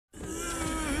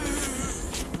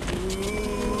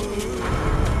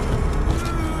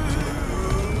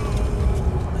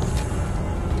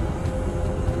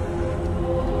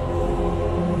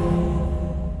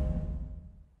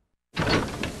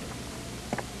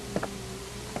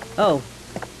Oh,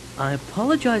 I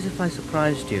apologize if I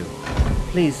surprised you.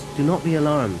 Please, do not be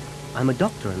alarmed. I'm a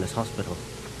doctor in this hospital.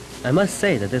 I must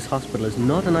say that this hospital is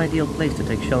not an ideal place to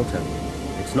take shelter.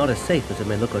 It's not as safe as it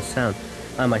may look or sound.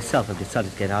 I myself have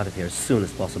decided to get out of here as soon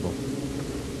as possible.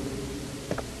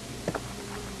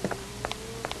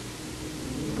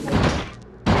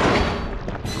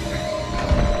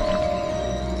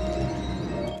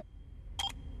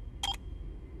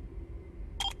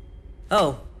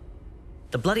 Oh,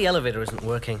 the bloody elevator isn't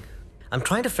working. I'm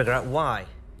trying to figure out why.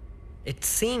 It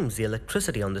seems the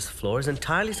electricity on this floor is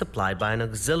entirely supplied by an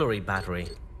auxiliary battery.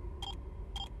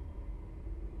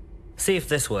 See if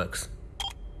this works.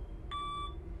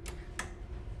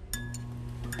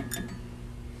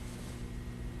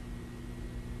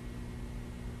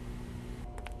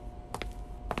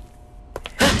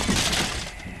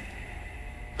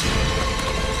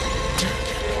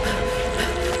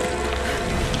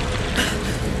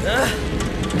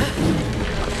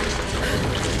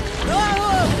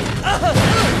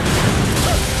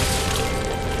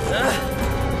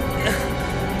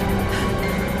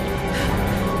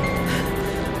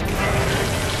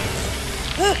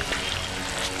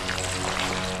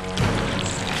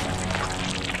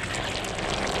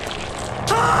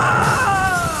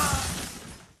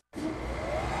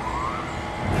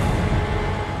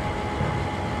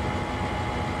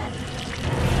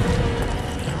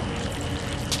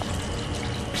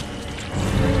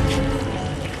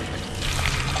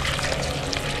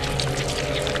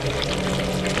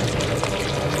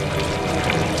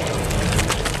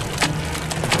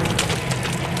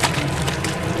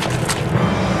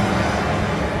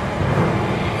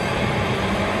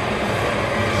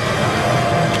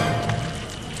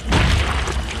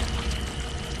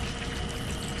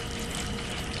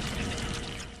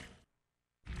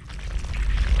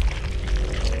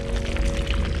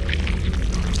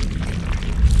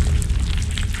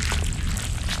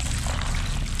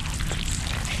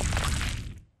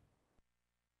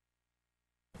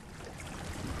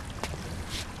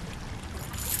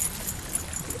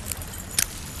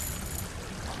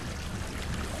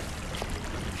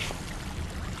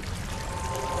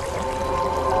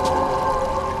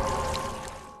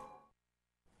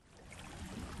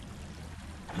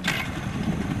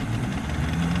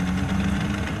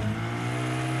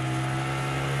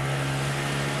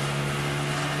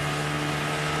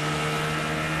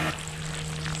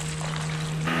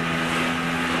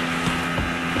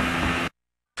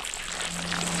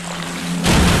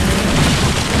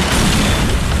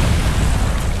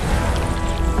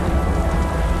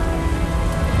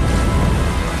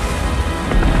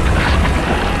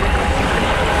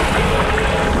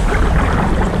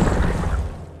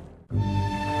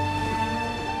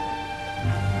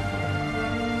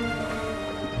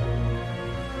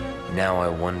 Now I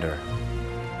wonder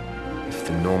if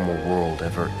the normal world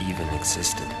ever even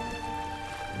existed.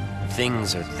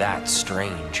 Things are that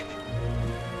strange.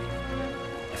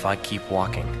 If I keep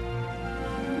walking,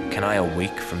 can I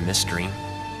awake from this dream?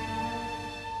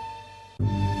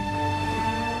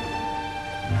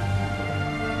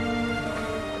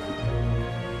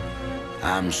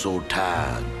 I'm so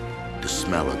tired, the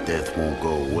smell of death won't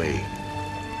go away,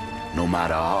 no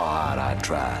matter how hard I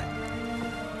try.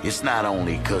 It's not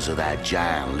only 'cause of that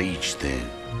giant leech thing.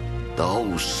 The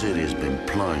whole city's been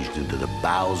plunged into the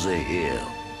bowels of hell.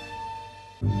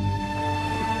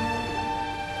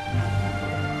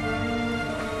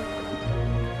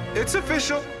 It's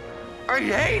official. I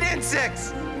hate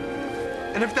insects!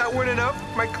 And if that weren't enough,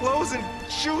 my clothes and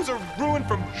shoes are ruined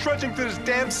from trudging through this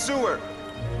damn sewer.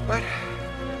 But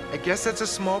I guess that's a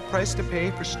small price to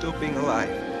pay for still being alive.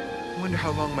 I wonder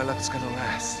how long my luck's gonna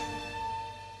last.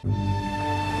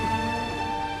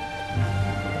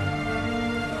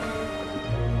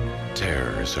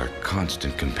 Terror is our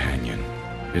constant companion.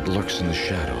 It lurks in the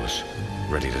shadows,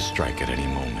 ready to strike at any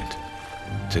moment.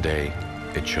 Today,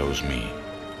 it chose me.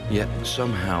 Yet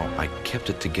somehow I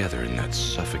kept it together in that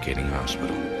suffocating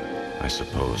hospital. I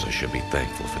suppose I should be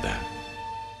thankful for that.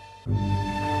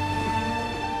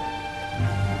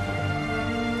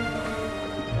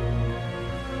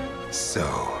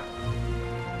 So,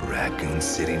 Raccoon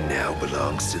City now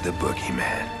belongs to the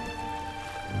Boogeyman.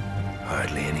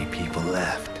 Hardly any people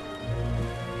left.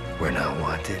 We're not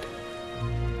wanted.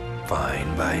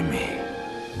 Fine by me.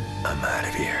 I'm out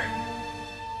of here.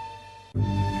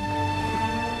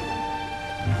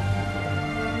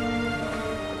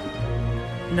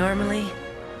 Normally,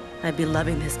 I'd be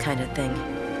loving this kind of thing.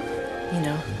 You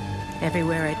know,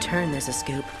 everywhere I turn there's a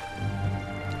scoop.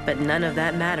 But none of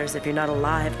that matters if you're not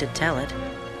alive to tell it.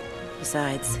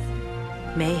 Besides,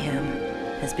 mayhem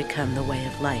has become the way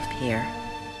of life here.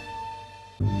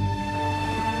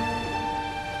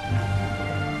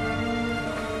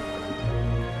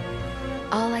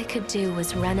 All I could do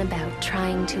was run about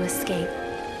trying to escape.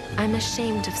 I'm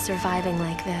ashamed of surviving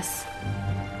like this.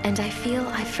 And I feel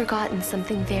I've forgotten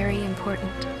something very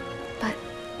important. But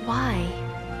why?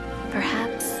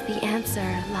 Perhaps the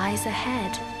answer lies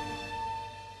ahead.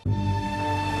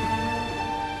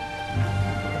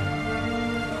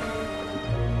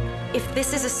 If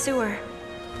this is a sewer,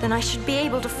 then I should be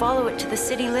able to follow it to the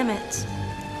city limits.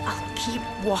 I'll keep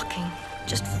walking,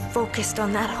 just focused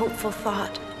on that hopeful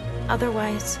thought.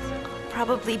 Otherwise, I'll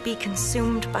probably be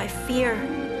consumed by fear.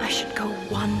 I should go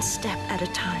one step at a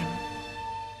time.